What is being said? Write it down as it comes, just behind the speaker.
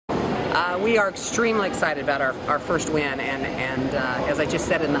We are extremely excited about our first win, and as I just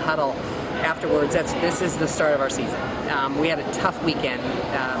said in the huddle afterwards, this is the start of our season. We had a tough weekend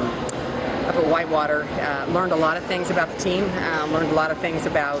up at Whitewater. Learned a lot of things about the team, learned a lot of things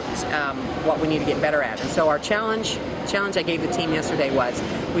about what we need to get better at. And so our challenge I gave the team yesterday was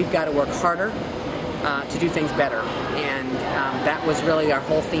we've got to work harder to do things better, and that was really our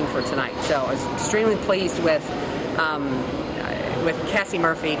whole theme for tonight. So I was extremely pleased with Cassie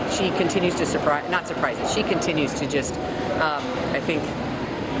Murphy. She continues to not surprise us. She continues to just, I think,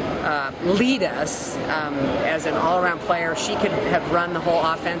 lead us as an all-around player. She could have run the whole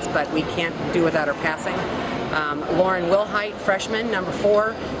offense, but we can't do without her passing. Lauren Wilhite, freshman, number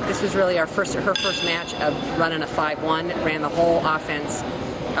 4. This was really her first match of running a 5-1. Ran the whole offense.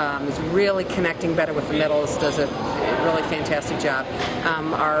 Is really connecting better with the middles. Does a really fantastic job.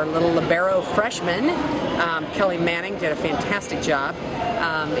 Our little libero freshman, Kelly Manning, did a fantastic job.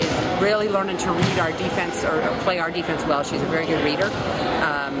 Is really learning to read our defense or play our defense well. She's a very good reader.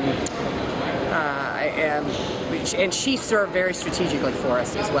 And she served very strategically for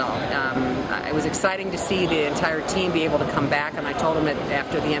us as well. It was exciting to see the entire team be able to come back, and I told them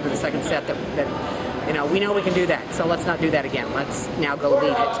after the end of the second set that we know we can do that, so let's not do that again. Let's now go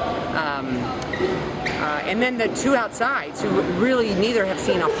lead it. And then the two outsides, who really neither have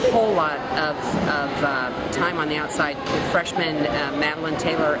seen a whole lot of time on the outside, freshman Madeline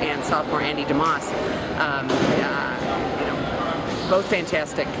Taylor and sophomore Andy DeMoss. Both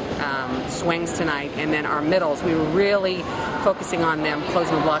fantastic swings tonight. And then our middles, we were really focusing on them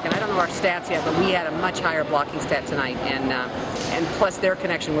closing the block. And I don't know our stats yet, but we had a much higher blocking stat tonight. And plus their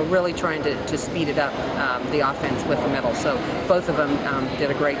connection, we're really trying to speed it up, the offense with the middle. So both of them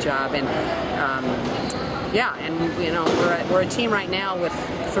did a great job. And yeah, and we're a team right now with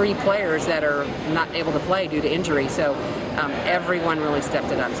 3 players that are not able to play due to injury. So everyone really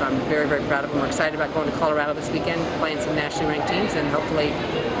stepped it up. So I'm very, very proud of them. We're excited about going to Colorado this weekend, playing some nationally ranked teams, and hopefully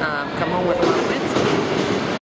come home with a lot of wins.